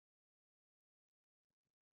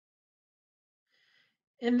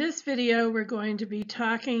In this video, we're going to be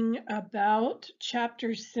talking about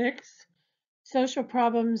Chapter 6, Social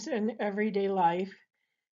Problems in Everyday Life,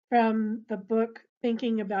 from the book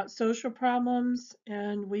Thinking About Social Problems,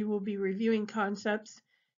 and we will be reviewing concepts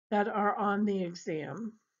that are on the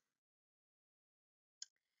exam.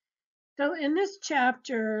 So in this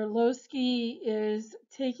chapter, Loseke is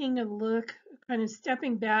taking a look, kind of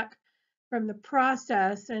stepping back from the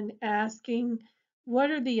process and asking,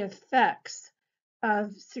 what are the effects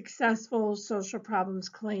of successful social problems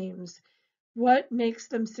claims? What makes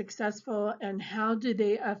them successful, and how do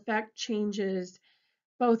they affect changes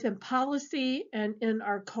both in policy and in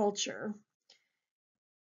our culture?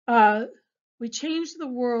 We change the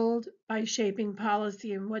world by shaping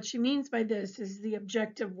policy, and what she means by this is the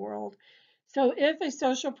objective world. So if a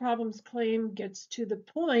social problems claim gets to the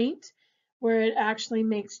point where it actually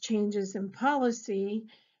makes changes in policy,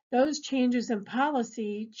 those changes in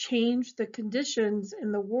policy change the conditions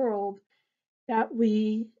in the world that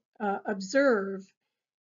we observe.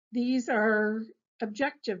 These are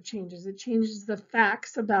objective changes. It changes the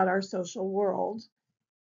facts about our social world.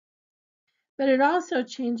 But it also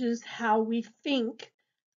changes how we think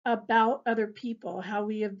about other people, how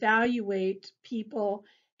we evaluate people,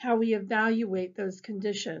 how we evaluate those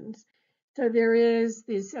conditions. So there is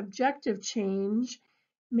this objective change,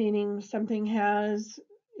 meaning something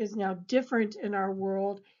is now different in our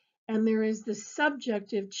world, and there is the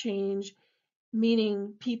subjective change,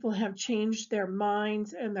 meaning people have changed their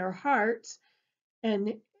minds and their hearts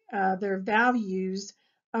and their values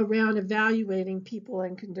around evaluating people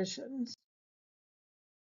and conditions.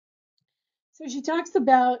 So she talks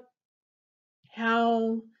about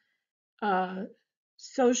how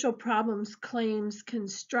social problems claims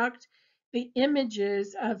construct the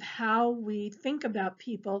images of how we think about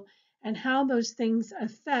people and how those things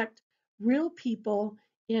affect real people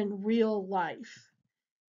in real life.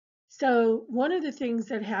 So one of the things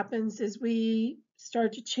that happens is we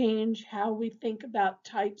start to change how we think about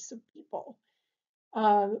types of people.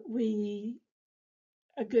 A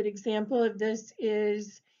good example of this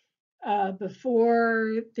is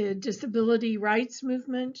before the disability rights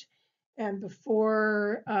movement and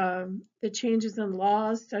before the changes in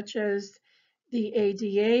laws such as the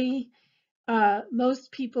ADA,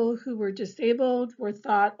 most people who were disabled were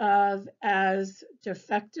thought of as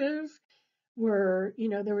defective. There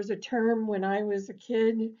was a term when I was a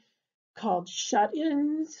kid called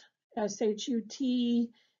shut-ins,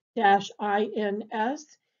 SHUT-INS,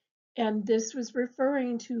 and this was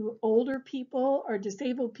referring to older people or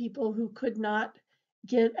disabled people who could not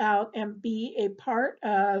get out and be a part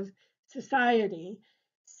of society.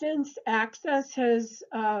 Since access has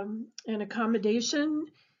and accommodation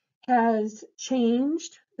has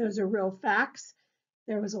changed, those are real facts.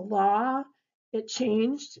 There was a law, it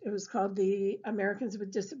changed. It was called the Americans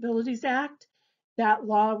with Disabilities Act. That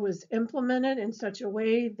law was implemented in such a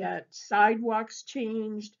way that sidewalks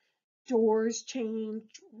changed, doors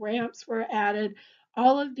changed, ramps were added.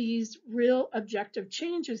 All of these real objective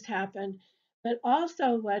changes happened, but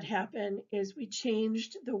also what happened is we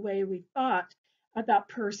changed the way we thought about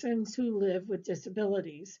persons who live with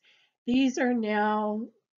disabilities. These are now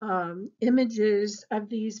images of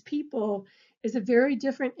these people is a very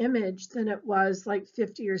different image than it was like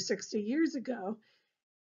 50 or 60 years ago.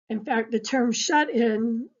 In fact, the term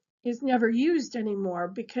shut-in is never used anymore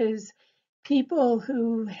because people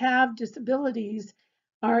who have disabilities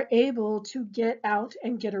are able to get out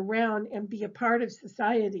and get around and be a part of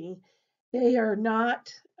society. They are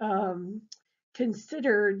not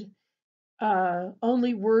considered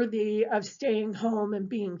only worthy of staying home and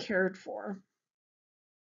being cared for.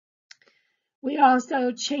 We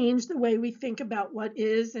also change the way we think about what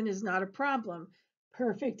is and is not a problem.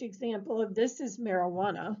 Perfect example of this is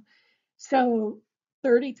marijuana. So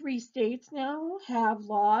 33 states now have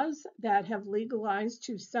laws that have legalized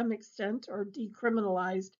to some extent or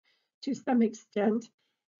decriminalized to some extent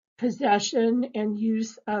possession and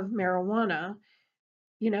use of marijuana.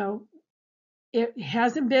 It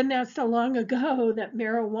hasn't been that so long ago that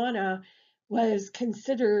marijuana was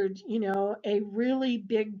considered, a really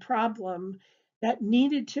big problem that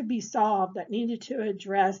needed to be solved, that needed to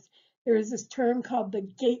address. There is this term called the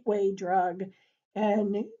gateway drug.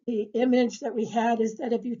 And the image that we had is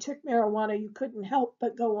that if you took marijuana, you couldn't help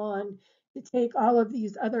but go on to take all of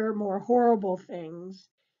these other more horrible things.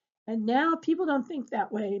 And now people don't think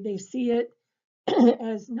that way. They see it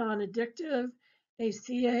as non-addictive. They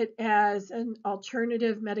see it as an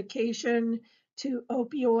alternative medication to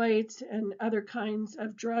opioids and other kinds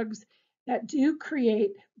of drugs that do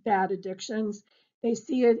create bad addictions. They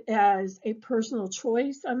see it as a personal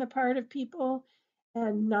choice on the part of people,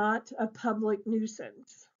 and not a public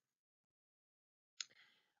nuisance.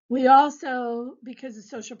 We also, because of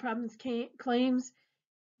social problems claims,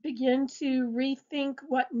 begin to rethink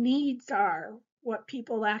what needs are, what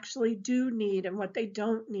people actually do need and what they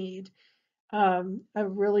don't need. A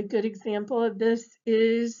really good example of this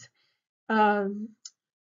um,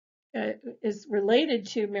 is related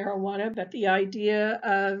to marijuana, but the idea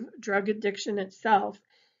of drug addiction itself.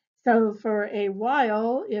 So for a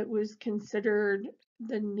while, it was considered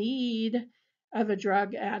the need of a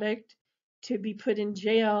drug addict to be put in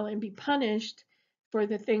jail and be punished for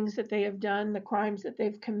the things that they have done, the crimes that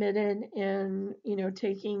they've committed in,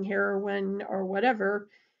 taking heroin or whatever.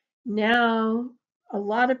 Now, a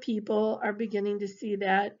lot of people are beginning to see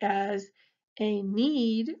that as a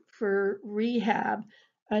need for rehab,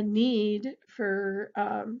 a need for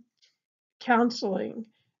counseling,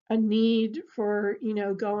 a need for,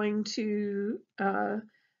 going to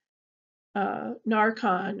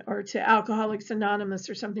Narcon or to Alcoholics Anonymous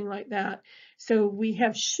or something like that. So we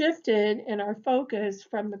have shifted in our focus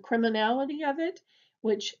from the criminality of it,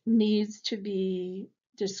 which needs to be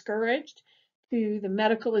discouraged, to the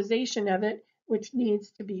medicalization of it, which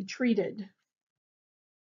needs to be treated.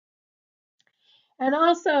 And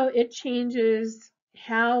also it changes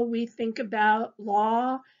how we think about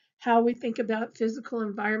law, how we think about physical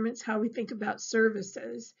environments, how we think about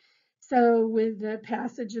services. So with the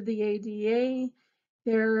passage of the ADA,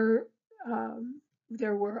 there,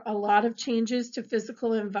 there were a lot of changes to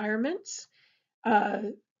physical environments.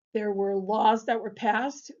 There were laws that were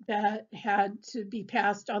passed that had to be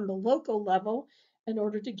passed on the local level in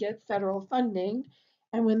order to get federal funding.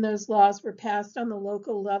 And when those laws were passed on the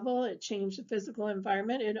local level, it changed the physical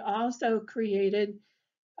environment. It also created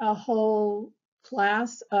a whole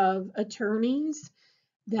class of attorneys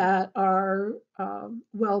that are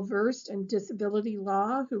well versed in disability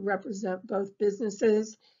law, who represent both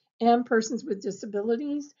businesses and persons with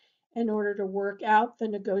disabilities in order to work out the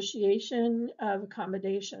negotiation of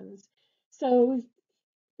accommodations. So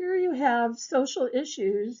here you have social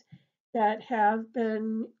issues that have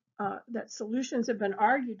been, that solutions have been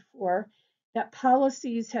argued for, that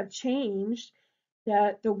policies have changed,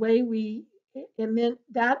 that the way we, and then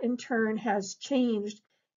that in turn has changed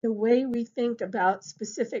the way we think about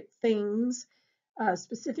specific things,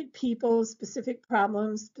 specific people, specific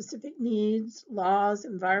problems, specific needs, laws,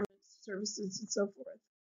 environments, services, and so forth.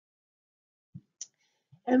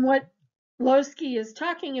 And what Loseke is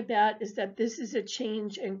talking about is that this is a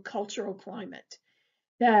change in cultural climate,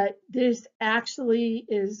 that this actually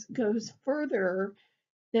goes further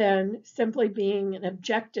than simply being an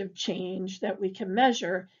objective change that we can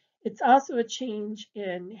measure. It's also a change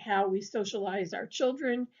in how we socialize our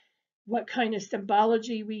children, what kind of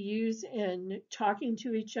symbology we use in talking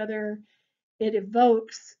to each other. It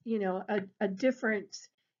evokes, a difference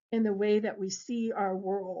in the way that we see our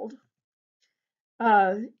world.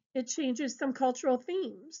 It changes some cultural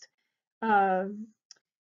themes. Um,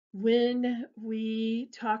 when we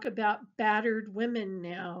talk about battered women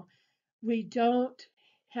now, we don't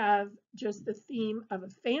have just the theme of a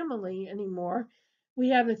family anymore. We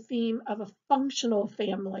have a theme of a functional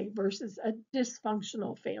family versus a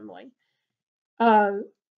dysfunctional family.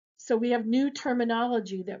 So we have new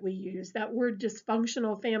terminology that we use. That word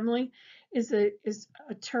dysfunctional family is a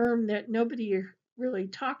term that nobody really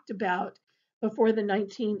talked about before the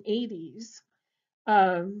 1980s.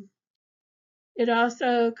 It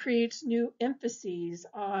also creates new emphases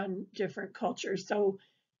on different cultures. So,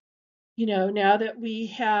 now that we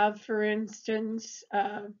have, for instance,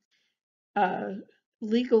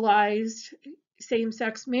 legalized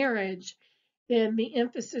same-sex marriage, then the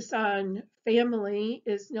emphasis on family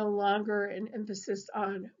is no longer an emphasis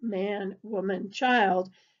on man, woman, child,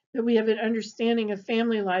 but we have an understanding of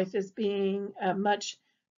family life as being a much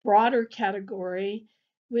broader category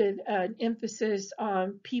with an emphasis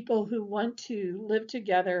on people who want to live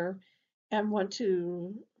together and want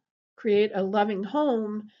to create a loving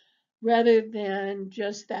home rather than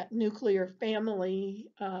just that nuclear family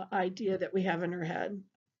idea that we have in our head.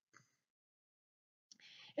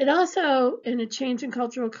 It also, in a change in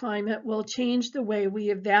cultural climate, will change the way we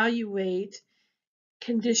evaluate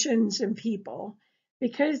conditions and people.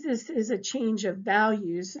 Because this is a change of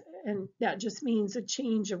values, and that just means a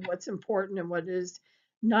change of what's important and what is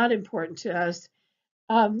not important to us,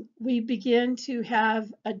 we begin to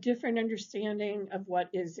have a different understanding of what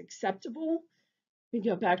is acceptable. We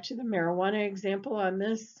go back to the marijuana example on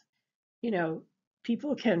this.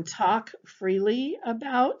 People can talk freely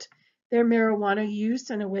about their marijuana use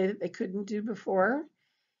in a way that they couldn't do before.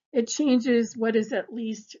 It changes what is at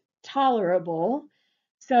least tolerable.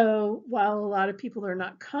 So while a lot of people are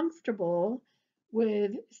not comfortable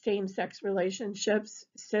with same-sex relationships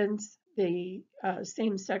since the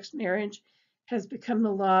same-sex marriage has become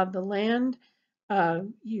the law of the land.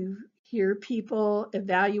 You hear people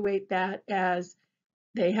evaluate that as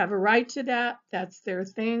they have a right to that, that's their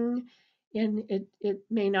thing, and it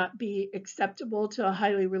may not be acceptable to a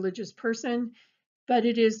highly religious person, but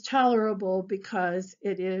it is tolerable because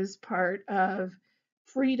it is part of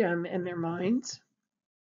freedom in their minds.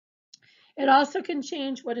 It also can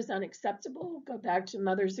change what is unacceptable. Go back to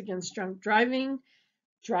Mothers Against Drunk Driving,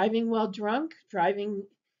 driving while drunk,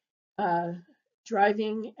 uh,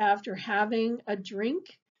 driving after having a drink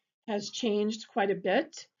has changed quite a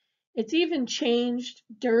bit. It's even changed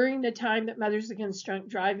during the time that Mothers Against Drunk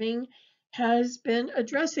Driving has been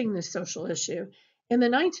addressing this social issue. In the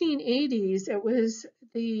 1980s, it was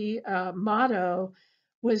the motto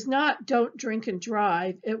was not don't drink and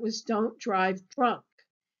drive, it was don't drive drunk.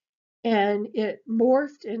 And it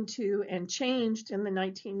morphed into and changed in the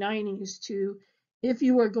 1990s to if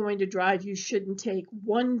you are going to drive, you shouldn't take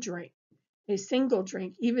one drink, a single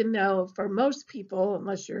drink, even though for most people,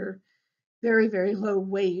 unless you're very, very low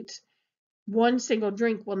weight, one single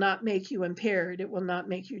drink will not make you impaired. It will not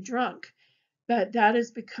make you drunk. But that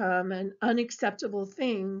has become an unacceptable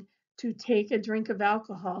thing to take a drink of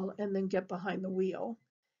alcohol and then get behind the wheel.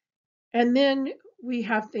 And then we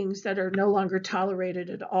have things that are no longer tolerated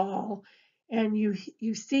at all. And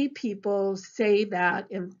you see people say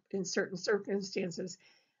that in certain circumstances.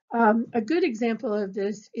 A good example of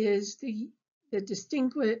this is the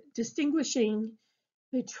distinguishing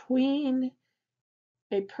between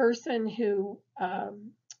a person who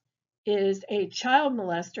is a child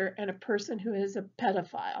molester and a person who is a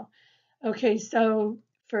pedophile. Okay, so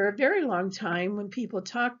for a very long time, when people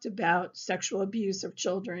talked about sexual abuse of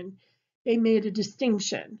children, they made a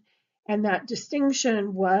distinction. And that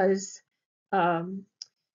distinction was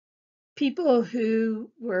people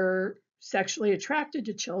who were sexually attracted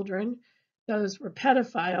to children, those were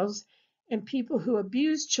pedophiles, and people who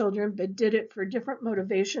abused children but did it for different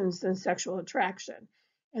motivations than sexual attraction,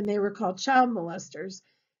 and they were called child molesters.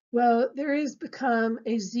 Well, there has become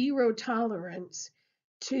a zero tolerance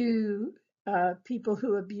to people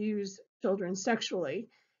who abuse children sexually.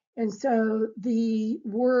 And so the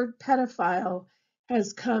word pedophile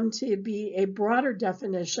has come to be a broader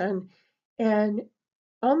definition, and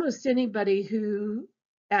almost anybody who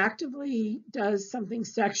actively does something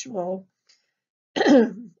sexual,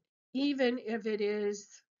 even if it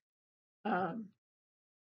is um,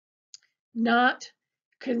 not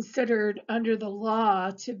considered under the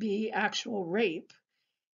law to be actual rape,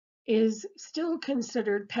 is still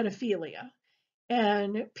considered pedophilia.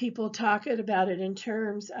 And people talk about it in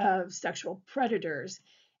terms of sexual predators.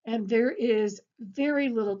 And there is very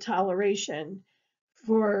little toleration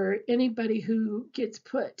for anybody who gets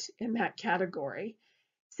put in that category.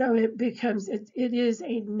 So it becomes, it is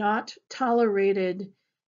a not tolerated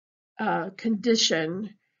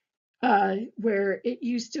condition where it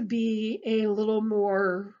used to be a little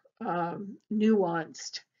more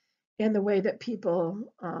nuanced in the way that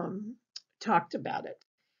people talked about it.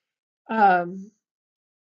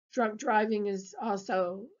 Drunk driving is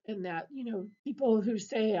also in that, people who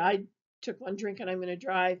say, I took one drink and I'm going to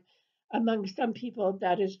drive, among some people,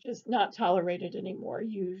 that is just not tolerated anymore.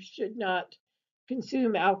 You should not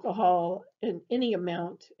consume alcohol in any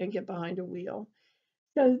amount and get behind a wheel.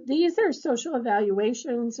 So these are social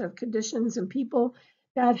evaluations of conditions and people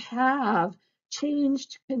that have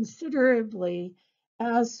changed considerably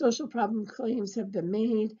as social problem claims have been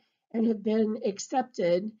made and have been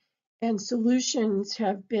accepted, and solutions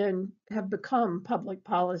have become public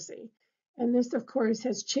policy. And this, of course,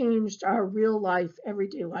 has changed our real life,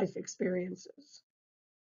 everyday life experiences.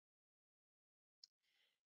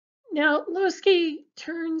 Now, Loseke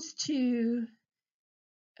turns to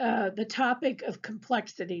the topic of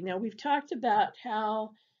complexity. Now, we've talked about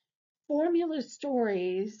how formula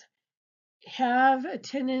stories have a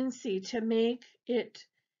tendency to make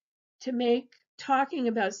talking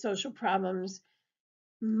about social problems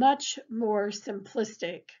much more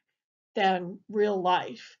simplistic than real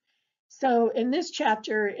life. So in this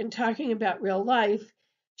chapter, in talking about real life,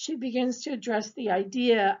 she begins to address the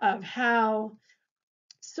idea of how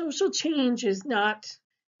social change is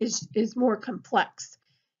more complex.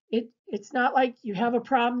 It's not like you have a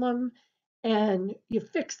problem and you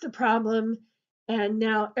fix the problem and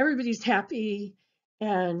now everybody's happy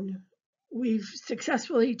and we've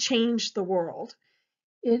successfully changed the world.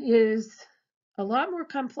 It is a lot more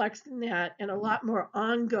complex than that and a lot more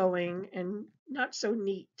ongoing and not so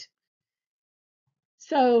neat.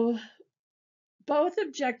 So both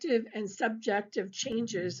objective and subjective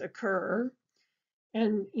changes occur,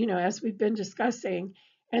 And, as we've been discussing,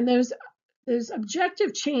 and those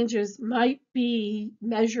objective changes might be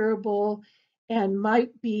measurable and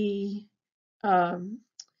might be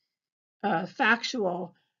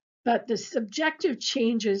factual, but the subjective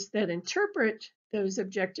changes that interpret those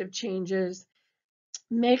objective changes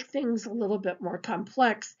make things a little bit more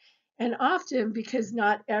complex. And often, because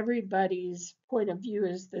not everybody's point of view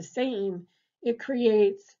is the same, it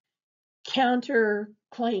creates counter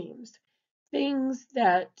claims, things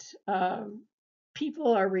that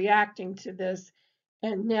people are reacting to this,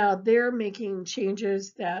 and now they're making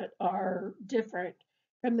changes that are different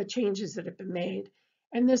from the changes that have been made.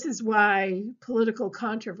 And this is why political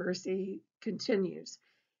controversy continues.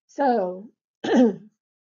 So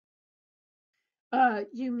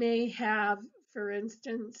you may have, for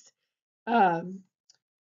instance,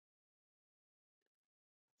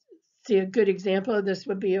 see, a good example of this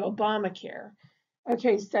would be Obamacare.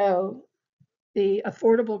 Okay, so the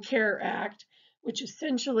Affordable Care Act, which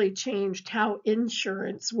essentially changed how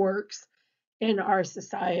insurance works in our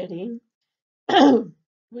society,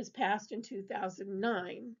 was passed in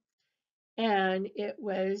 2009. And it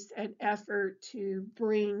was an effort to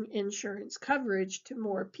bring insurance coverage to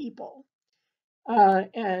more people.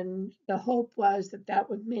 And the hope was that that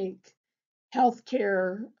would make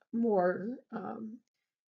healthcare more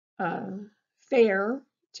fair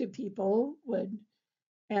to people,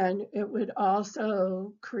 and it would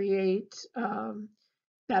also create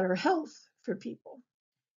better health for people.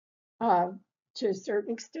 To a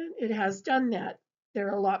certain extent, it has done that. There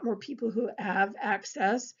are a lot more people who have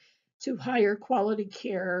access to higher quality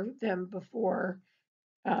care than before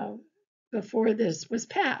this was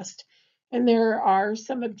passed. And there are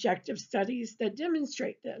some objective studies that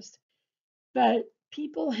demonstrate this. But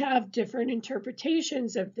people have different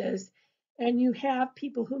interpretations of this, and you have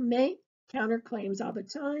people who make counterclaims all the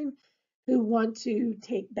time, who want to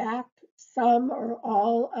take back some or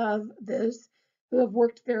all of this, who have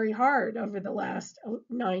worked very hard over the last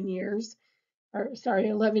 11 years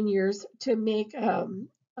to make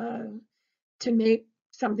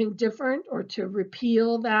something different, or to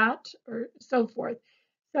repeal that, or so forth.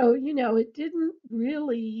 So, it didn't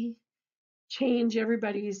really change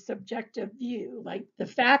everybody's subjective view. Like, the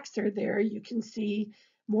facts are there. You can see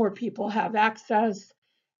more people have access.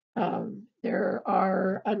 There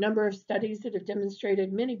are a number of studies that have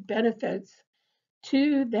demonstrated many benefits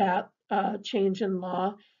to that change in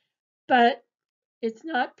law, but it's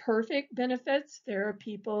not perfect benefits. There are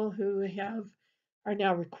people who are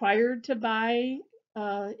now required to buy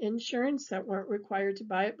insurance that weren't required to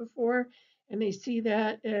buy it before, and they see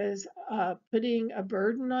that as putting a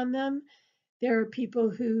burden on them. There are people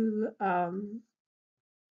who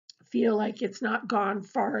feel like it's not gone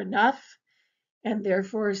far enough, and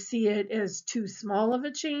therefore see it as too small of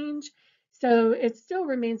a change. So it still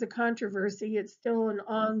remains a controversy. It's still an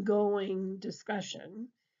ongoing discussion,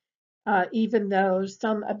 even though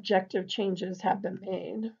some objective changes have been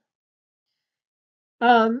made.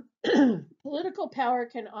 Political power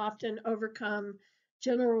can often overcome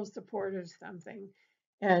general support of something.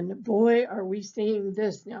 And boy, are we seeing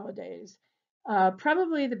this nowadays.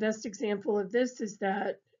 Probably the best example of this is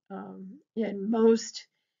that in most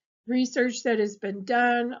research that has been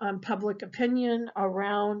done on public opinion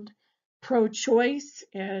around pro-choice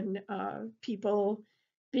and people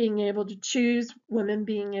being able to choose, women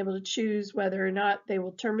being able to choose whether or not they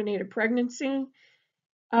will terminate a pregnancy,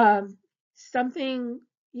 something,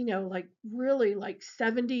 like really like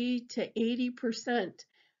 70 to 80%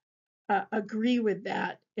 agree with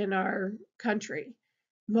that in our country.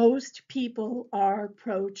 Most people are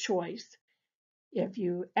pro-choice. If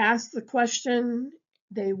you ask the question,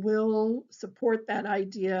 they will support that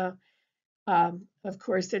idea. Of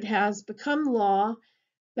course, it has become law,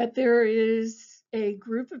 but there is a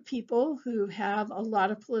group of people who have a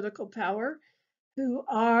lot of political power who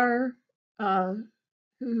are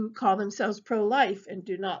who call themselves pro-life and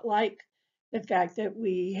do not like the fact that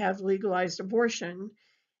we have legalized abortion,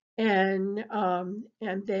 and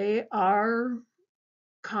they are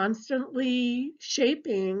constantly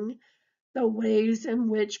shaping the ways in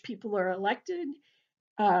which people are elected.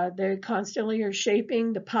 They constantly are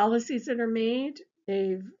shaping the policies that are made.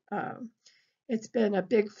 It's been a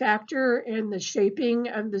big factor in the shaping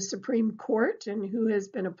of the Supreme Court and who has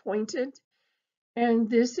been appointed. And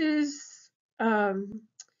this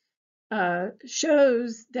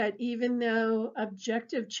shows that even though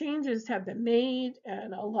objective changes have been made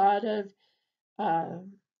and a lot of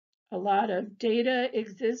data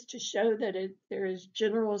exists to show that there is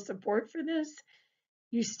general support for this,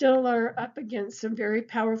 you still are up against some very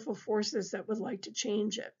powerful forces that would like to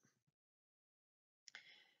change it.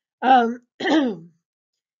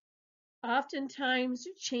 oftentimes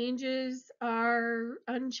changes are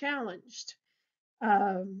unchallenged.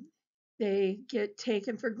 Um, they get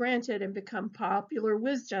taken for granted and become popular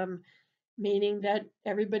wisdom, meaning that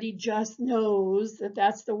everybody just knows that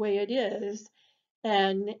that's the way it is.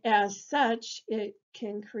 And as such, it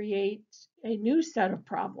can create a new set of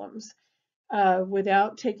problems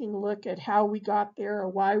without taking a look at how we got there or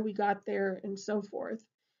why we got there and so forth.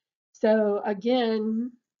 So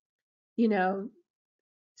again, you know,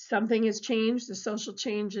 something has changed, the social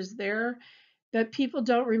change is there, but people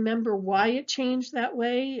don't remember why it changed that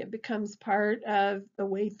way. It becomes part of the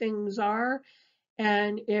way things are.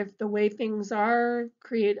 And if the way things are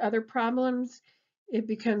create other problems, it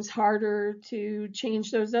becomes harder to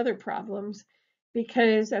change those other problems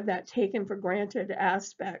because of that taken for granted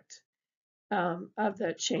aspect of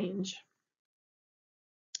that change.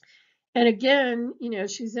 And again,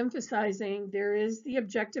 she's emphasizing there is the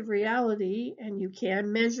objective reality and you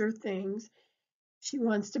can measure things. She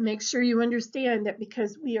wants to make sure you understand that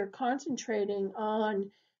because we are concentrating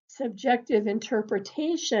on subjective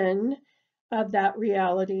interpretation of that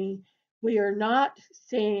reality, we are not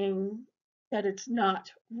saying that it's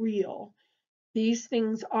not real. These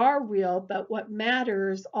things are real, but what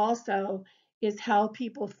matters also is how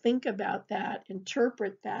people think about that,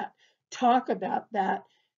 interpret that, talk about that,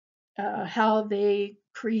 how they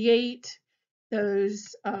create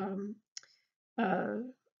those uh,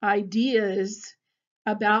 ideas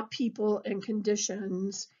about people and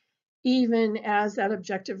conditions, even as that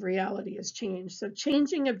objective reality has changed. So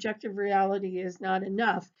changing objective reality is not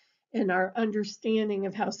enough in our understanding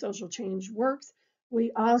of how social change works.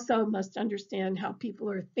 We also must understand how people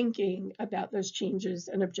are thinking about those changes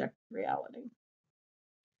in objective reality.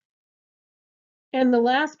 And the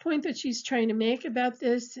last point that she's trying to make about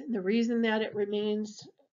this, and the reason that it remains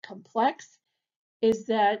complex, is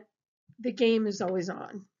that the game is always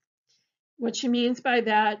on. What she means by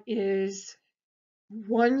that is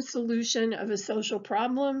one solution of a social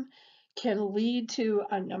problem can lead to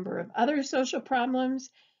a number of other social problems.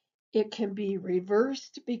 It can be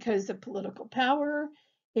reversed because of political power.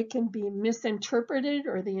 It can be misinterpreted,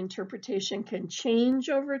 or the interpretation can change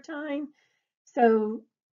over time. So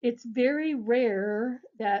it's very rare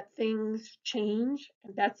that things change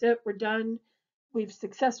and that's it, we're done. We've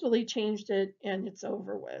successfully changed it and it's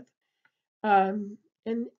over with.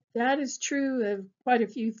 And that is true of quite a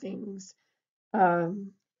few things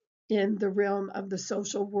um, in the realm of the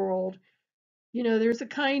social world. There's a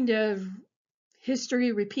kind of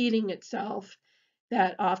history repeating itself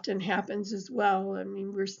that often happens as well. I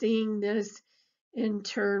mean, we're seeing this in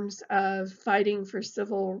terms of fighting for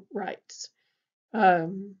civil rights.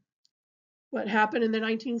 Um, what happened in the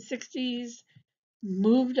 1960s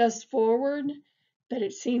moved us forward, but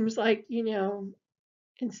it seems like,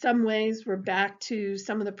 in some ways we're back to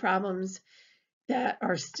some of the problems that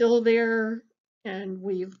are still there, and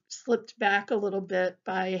we've slipped back a little bit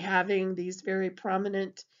by having these very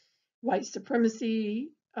prominent white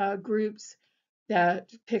supremacy groups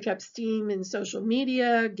that pick up steam in social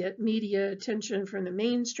media, get media attention from the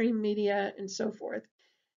mainstream media, and so forth.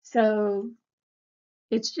 So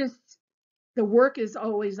it's just the work is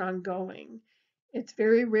always ongoing. It's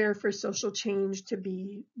very rare for social change to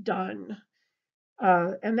be done.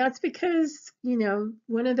 And that's because,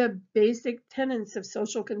 one of the basic tenets of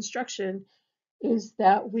social construction is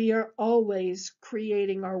that we are always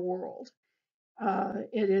creating our world.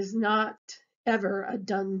 It is not ever a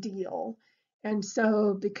done deal. And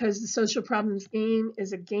so, because the social problems game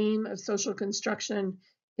is a game of social construction,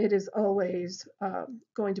 it is always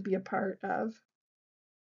going to be a part of.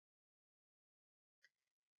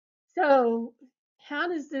 So, how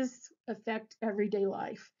does this affect everyday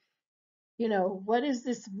life? What does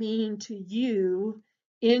this mean to you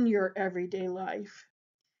in your everyday life?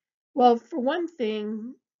 Well, for one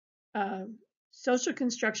thing, uh, social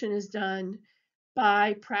construction is done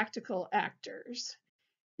by practical actors.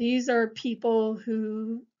 These are people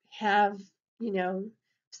who have,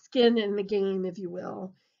 skin in the game, if you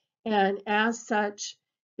will. And as such,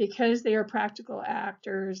 because they are practical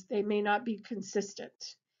actors, they may not be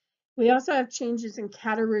consistent. We also have changes in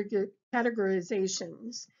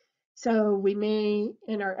categorizations. So we may,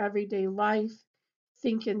 in our everyday life,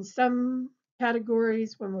 think in some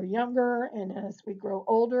categories when we're younger, and as we grow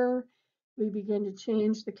older, we begin to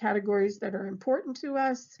change the categories that are important to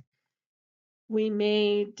us. We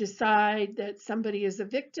may decide that somebody is a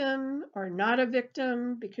victim or not a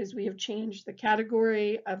victim because we have changed the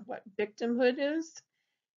category of what victimhood is.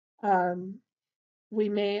 Um, we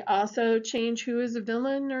may also change who is a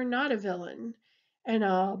villain or not a villain, and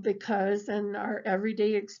all because in our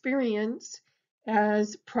everyday experience,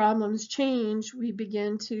 as problems change, we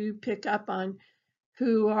begin to pick up on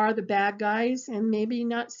who are the bad guys and maybe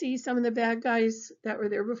not see some of the bad guys that were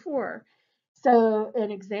there before. So an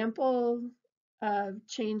example of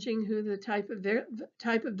changing who the type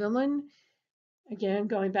of villain, again,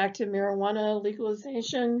 going back to marijuana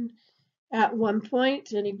legalization, at one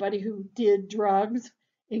point, anybody who did drugs,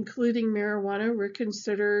 including marijuana, were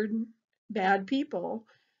considered bad people.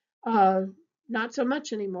 Uh, Not so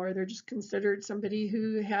much anymore. They're just considered somebody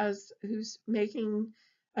who's making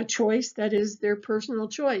a choice that is their personal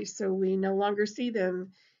choice. So we no longer see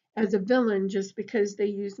them as a villain just because they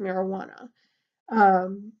use marijuana.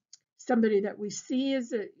 Um, Somebody that we see as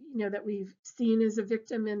that we've seen as a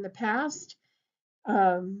victim in the past.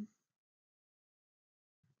 Um,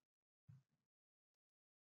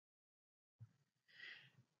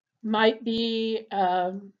 might be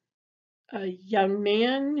a young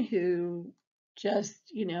man who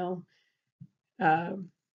just, um,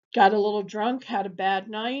 got a little drunk, had a bad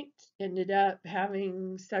night, ended up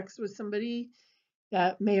having sex with somebody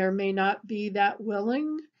that may or may not be that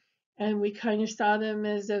willing. And we kind of saw them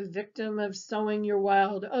as a victim of sowing your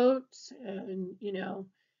wild oats and,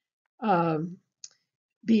 um,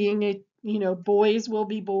 being boys will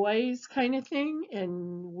be boys kind of thing.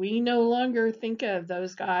 And we no longer think of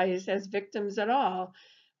those guys as victims at all.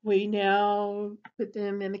 We now put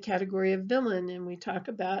them in the category of villain, and we talk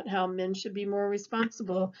about how men should be more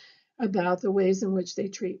responsible about the ways in which they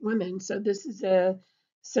treat women. So this is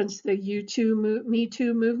since the Me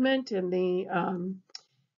Too movement and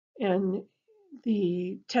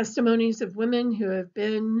the testimonies of women who have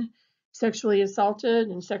been sexually assaulted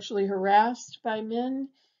and sexually harassed by men,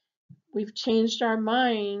 we've changed our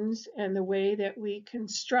minds and the way that we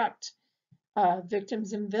construct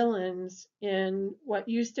victims and villains in what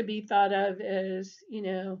used to be thought of as,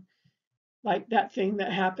 like that thing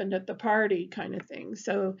that happened at the party kind of thing.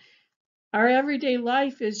 So our everyday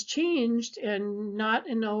life is changed and not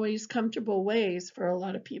in always comfortable ways for a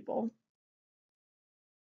lot of people.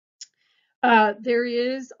 There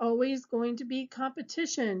is always going to be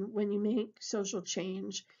competition when you make social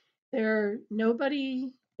change.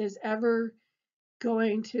 Nobody is ever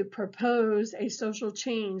going to propose a social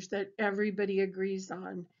change that everybody agrees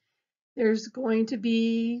on. There's going to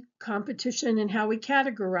be competition in how we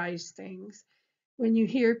categorize things. When you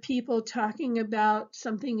hear people talking about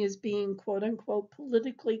something as being quote unquote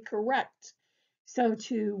politically correct, so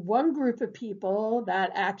to one group of people,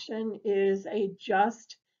 that action is a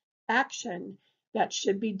just action that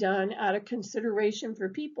should be done out of consideration for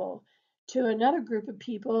people. To another group of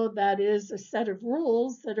people, that is a set of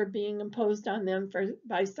rules that are being imposed on them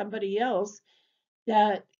by somebody else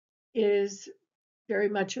that is very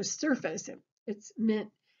much a surface. It's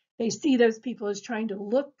meant they see those people as trying to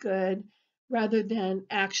look good rather than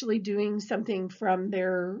actually doing something from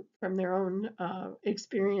their own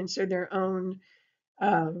experience or their own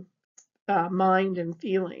uh, mind and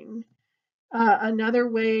feeling. Another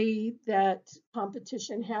way that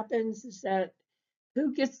competition happens is that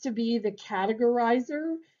who gets to be the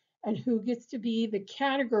categorizer and who gets to be the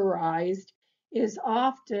categorized is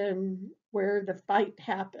often where the fight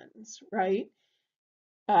happens, right?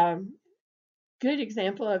 Good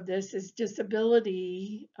example of this is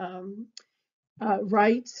disability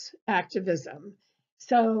rights activism.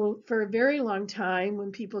 So for a very long time,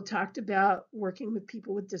 when people talked about working with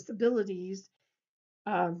people with disabilities,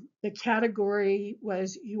 the category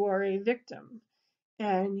was you are a victim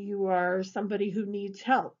and you are somebody who needs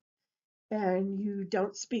help and you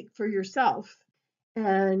don't speak for yourself.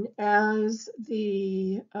 And as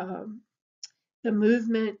the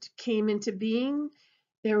movement came into being,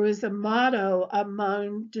 there was a motto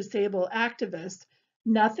among disabled activists,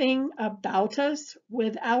 nothing about us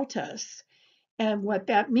without us. And what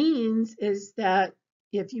that means is that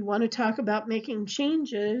if you want to talk about making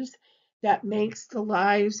changes that makes the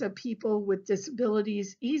lives of people with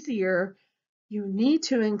disabilities easier, you need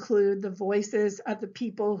to include the voices of the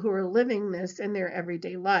people who are living this in their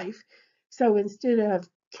everyday life. So instead of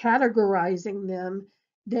categorizing them,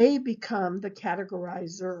 they become the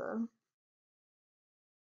categorizer.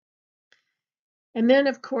 And then,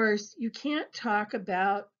 of course, you can't talk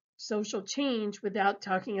about social change without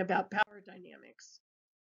talking about power dynamics.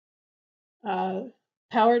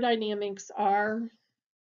 Power dynamics are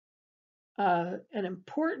an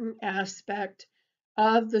important aspect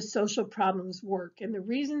of the social problems work. And the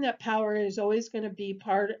reason that power is always going to be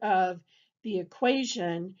part of the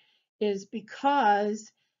equation is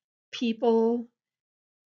because people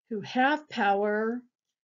who have power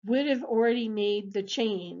would have already made the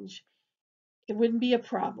change. It wouldn't be a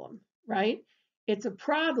problem, right? It's a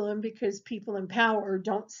problem because people in power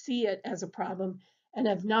don't see it as a problem and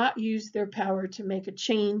have not used their power to make a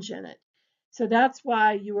change in it. So that's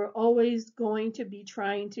why you are always going to be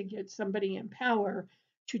trying to get somebody in power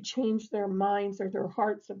to change their minds or their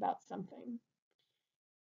hearts about something.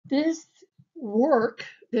 This work,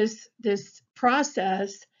 this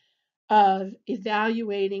process of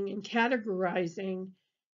evaluating and categorizing,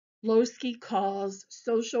 Loseke calls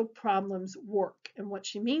social problems work. And what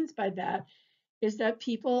she means by that is that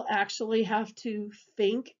people actually have to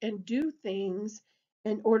think and do things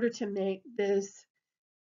in order to make this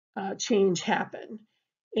change happen.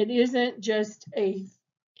 It isn't just a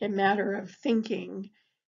matter of thinking,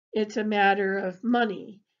 it's a matter of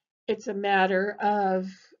money, it's a matter of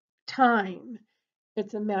time,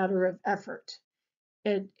 it's a matter of effort.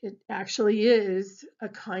 It actually is a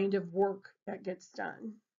kind of work that gets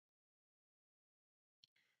done.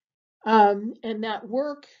 And that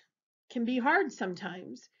work can be hard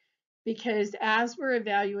sometimes because as we're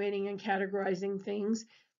evaluating and categorizing things,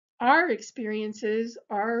 our experiences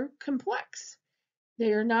are complex.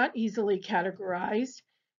 They are not easily categorized.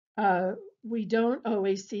 We don't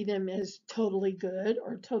always see them as totally good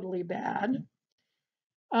or totally bad.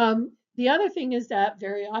 The other thing is that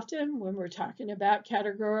very often when we're talking about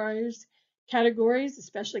categories,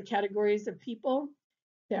 especially categories of people,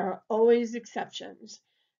 there are always exceptions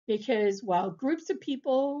because while groups of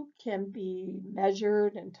people can be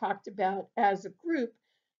measured and talked about as a group,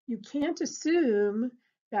 you can't assume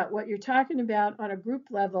that what you're talking about on a group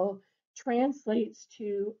level translates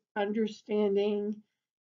to understanding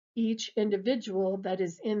each individual that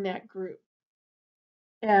is in that group.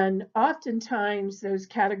 And oftentimes those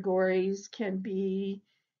categories can be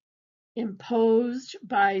imposed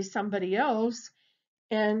by somebody else,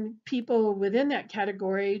 and people within that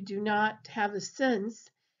category do not have a sense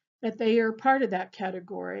that they are part of that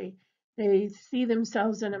category. They see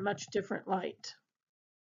themselves in a much different light.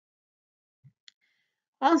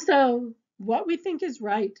 Also, what we think is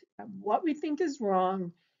right and what we think is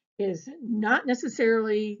wrong is not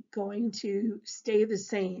necessarily going to stay the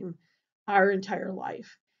same our entire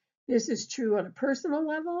life. This is true on a personal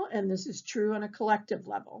level, and this is true on a collective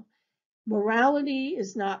level. Morality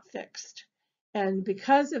is not fixed. And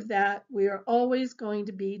because of that, we are always going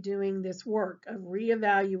to be doing this work of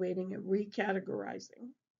reevaluating and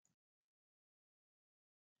recategorizing.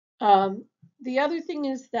 The other thing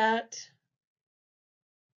is that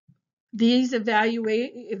these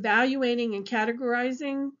evaluating and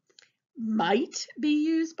categorizing might be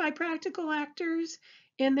used by practical actors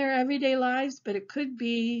in their everyday lives, but it could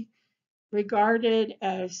be regarded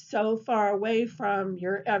as so far away from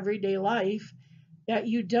your everyday life that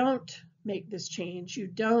you don't make this change, you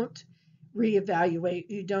don't reevaluate,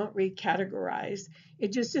 you don't recategorize.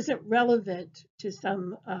 It just isn't relevant to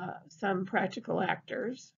some practical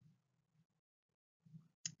actors.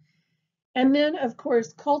 And then, of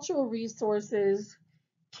course, cultural resources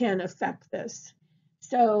can affect this.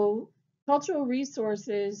 So cultural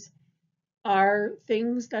resources are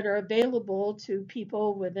things that are available to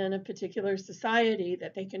people within a particular society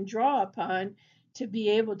that they can draw upon to be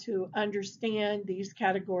able to understand these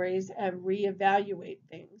categories and reevaluate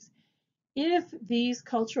things. If these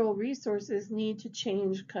cultural resources need to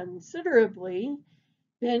change considerably,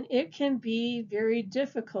 then it can be very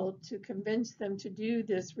difficult to convince them to do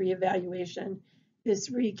this reevaluation, this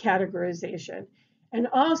recategorization. And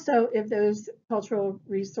also, if those cultural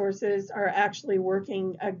resources are actually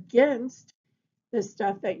working against the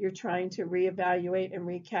stuff that you're trying to reevaluate and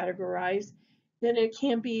recategorize, then it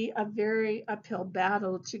can be a very uphill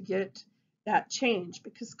battle to get that change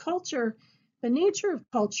because culture, the nature of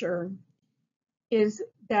culture is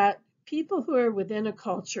that people who are within a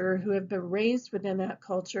culture, who have been raised within that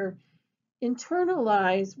culture,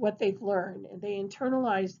 internalize what they've learned and they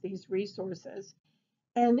internalize these resources.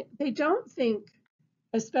 And they don't think,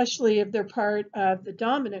 especially if they're part of the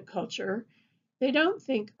dominant culture, they don't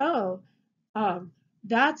think, oh,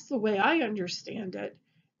 that's the way I understand it.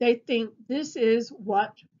 They think this is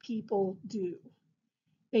what people do.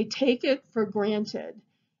 They take it for granted.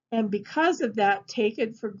 And because of that,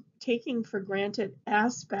 taking for granted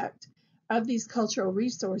aspect of these cultural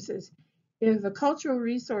resources, if a cultural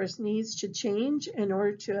resource needs to change in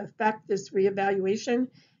order to affect this reevaluation,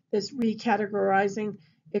 this recategorizing,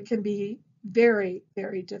 it can be very,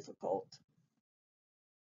 very difficult.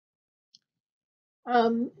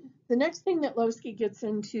 The next thing that Loseke gets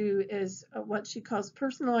into is what she calls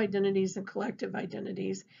personal identities and collective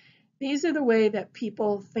identities. These are the way that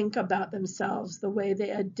people think about themselves, the way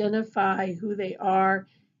they identify who they are,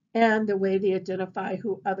 and the way they identify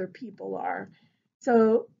who other people are.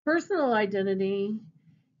 So personal identity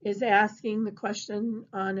is asking the question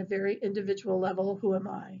on a very individual level, who am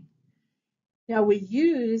I? Now, we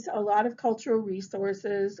use a lot of cultural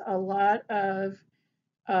resources, a lot of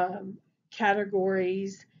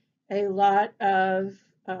categories, a lot of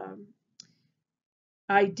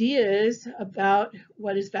ideas about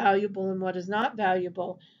what is valuable and what is not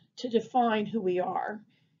valuable to define who we are.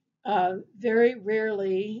 Very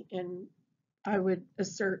rarely, and I would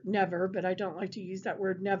assert never, but I don't like to use that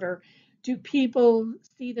word never, do people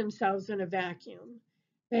see themselves in a vacuum.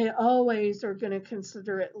 They always are going to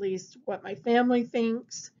consider at least what my family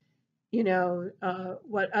thinks,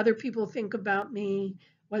 what other people think about me,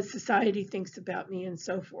 what society thinks about me, and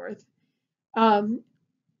so forth.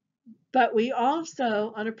 But we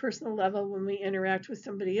also, on a personal level, when we interact with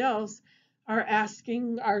somebody else, are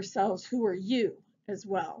asking ourselves, who are you as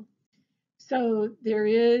well? So there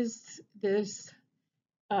is this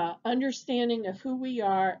understanding of who we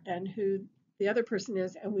are and who the other person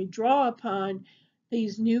is, and we draw upon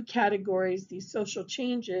these new categories, these social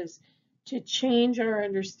changes, to change our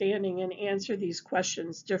understanding and answer these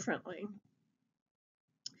questions differently.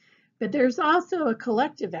 But there's also a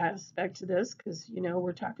collective aspect to this because,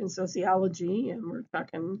 we're talking sociology and we're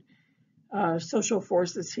talking social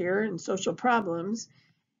forces here and social problems.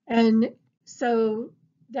 And so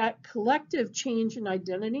that collective change in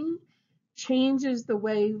identity changes the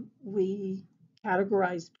way we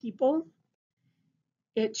categorize people.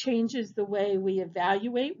 It changes the way we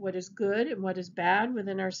evaluate what is good and what is bad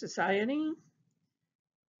within our society.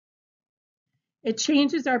 It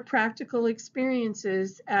changes our practical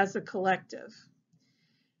experiences as a collective.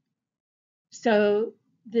 So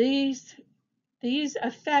these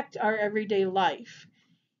affect our everyday life.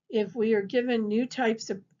 If we are given new types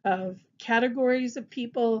of categories of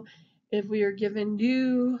people, if we are given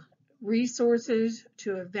new resources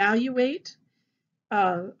to evaluate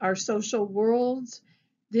our social worlds,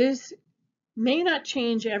 this may not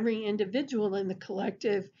change every individual in the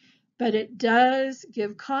collective, but it does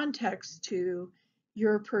give context to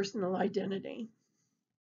your personal identity.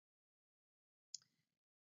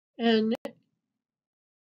 And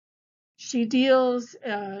she deals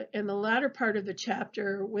in the latter part of the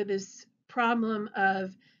chapter with this problem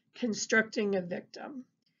of constructing a victim.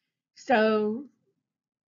 So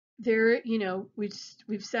there,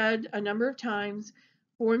 we've said a number of times,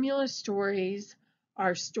 formula stories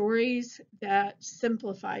are stories that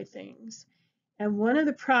simplify things. And one of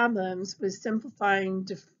the problems with simplifying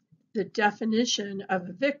the definition of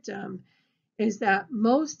a victim is that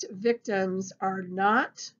most victims are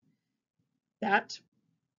not that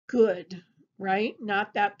good, right?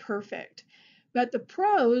 Not that perfect. But the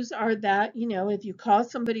pros are that, if you call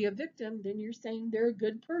somebody a victim, then you're saying they're a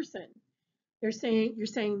good person. You're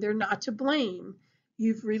saying they're not to blame.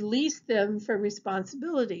 You've released them from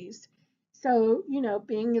responsibilities. So,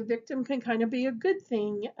 being a victim can kind of be a good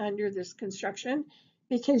thing under this construction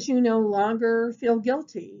because you no longer feel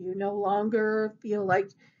guilty. You no longer feel like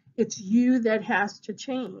it's you that has to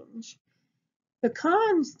change. The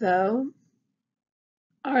cons, though,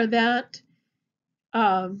 are that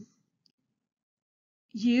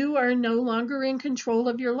you are no longer in control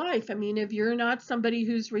of your life. I mean, if you're not somebody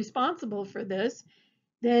who's responsible for this,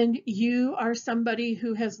 then you are somebody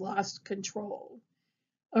who has lost control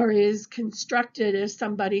or is constructed as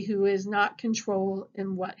somebody who is not control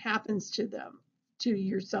in what happens to them, to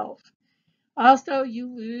yourself. Also, you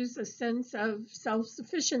lose a sense of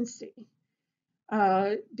self-sufficiency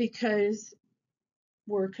because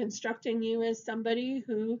we're constructing you as somebody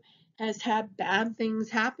who has had bad things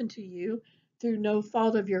happen to you through no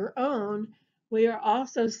fault of your own. We are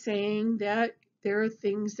also saying that there are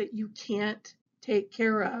things that you can't take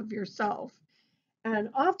care of yourself. And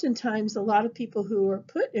oftentimes, a lot of people who are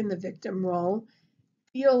put in the victim role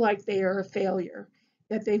feel like they are a failure,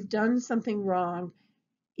 that they've done something wrong.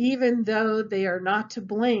 Even though they are not to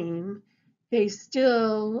blame, they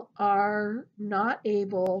still are not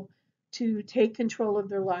able to take control of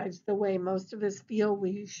their lives the way most of us feel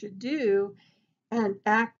we should do and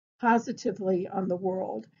act positively on the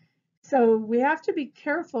world. So we have to be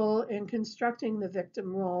careful in constructing the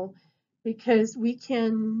victim role because we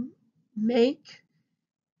can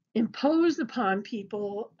impose upon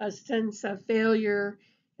people a sense of failure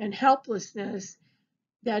and helplessness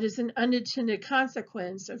that is an unintended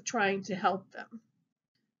consequence of trying to help them.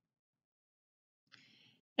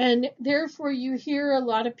 And therefore, you hear a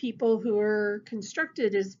lot of people who are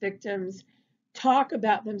constructed as victims talk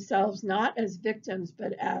about themselves not as victims,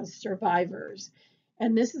 but as survivors.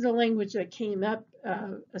 And this is a language that came up,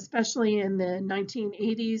 especially in the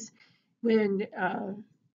 1980s when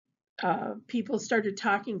people started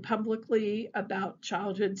talking publicly about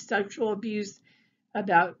childhood sexual abuse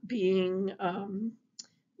about being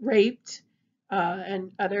raped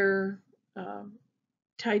and other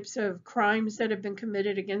types of crimes that have been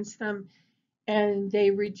committed against them. And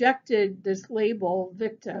they rejected this label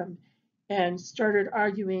victim and started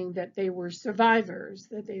arguing that they were survivors,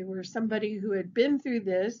 that they were somebody who had been through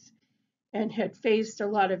this and had faced a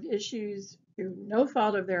lot of issues through no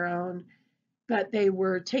fault of their own, but they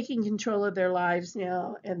were taking control of their lives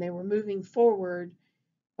now, and they were moving forward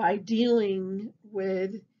by dealing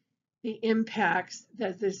with the impacts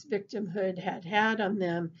that this victimhood had had on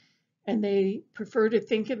them. And they prefer to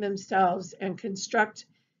think of themselves and construct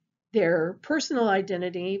their personal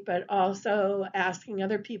identity, but also asking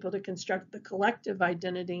other people to construct the collective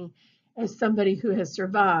identity as somebody who has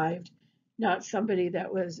survived, not somebody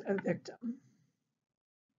that was a victim.